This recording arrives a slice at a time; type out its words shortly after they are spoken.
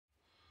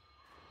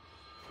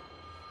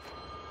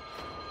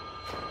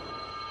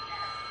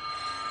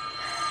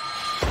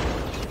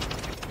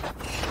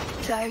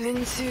Dive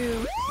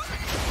into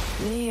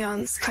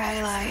neon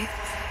skylight.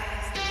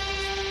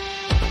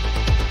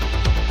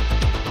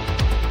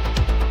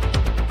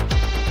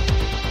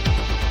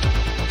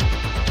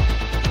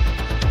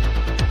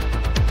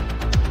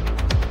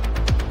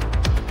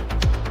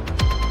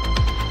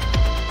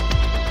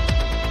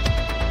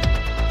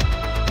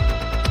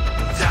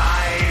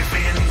 Dive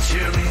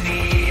into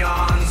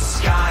neon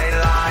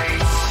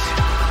skylights.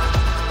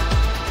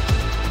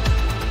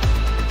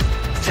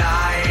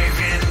 Dive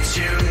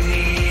into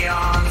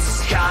neon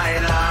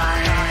skylines.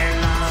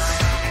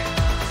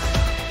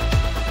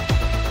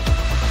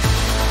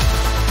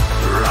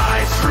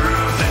 Ride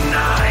through the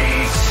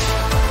night.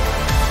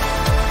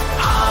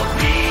 I'll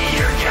be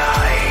your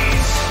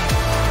guide.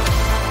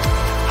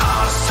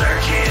 Our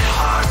circuit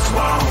hearts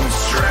won't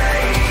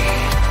stray.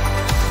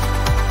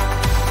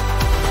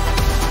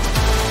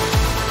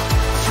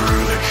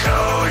 Through the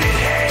coded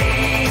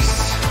haze,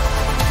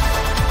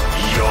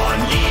 your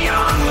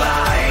neon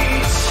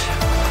light,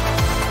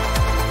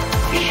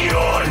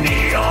 your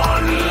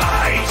neon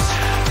light.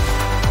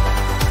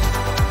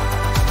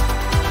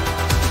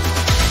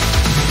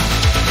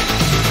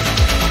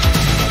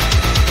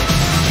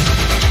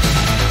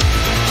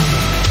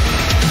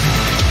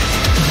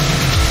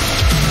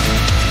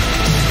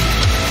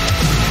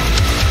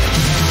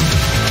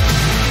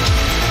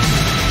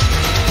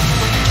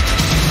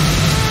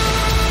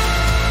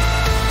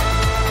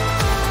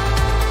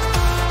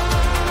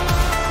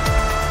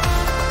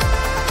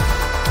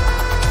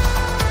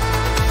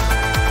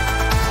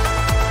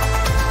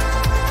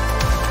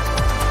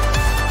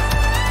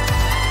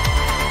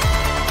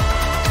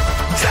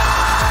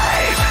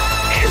 Dive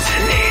into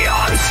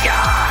neon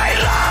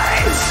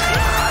skylines.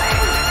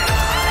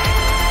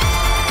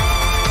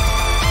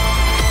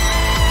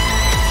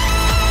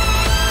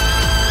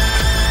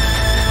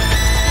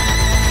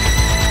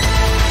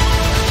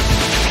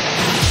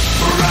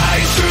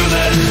 Ride through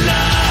the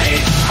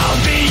night,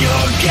 I'll be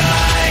your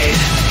guide.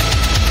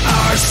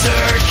 Our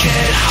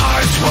circuit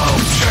hearts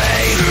won't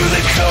stray. Through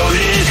the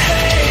coded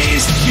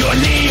haze, your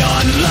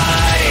neon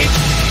light.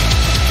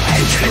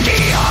 Into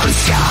neon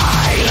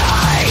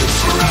skylines.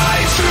 Ride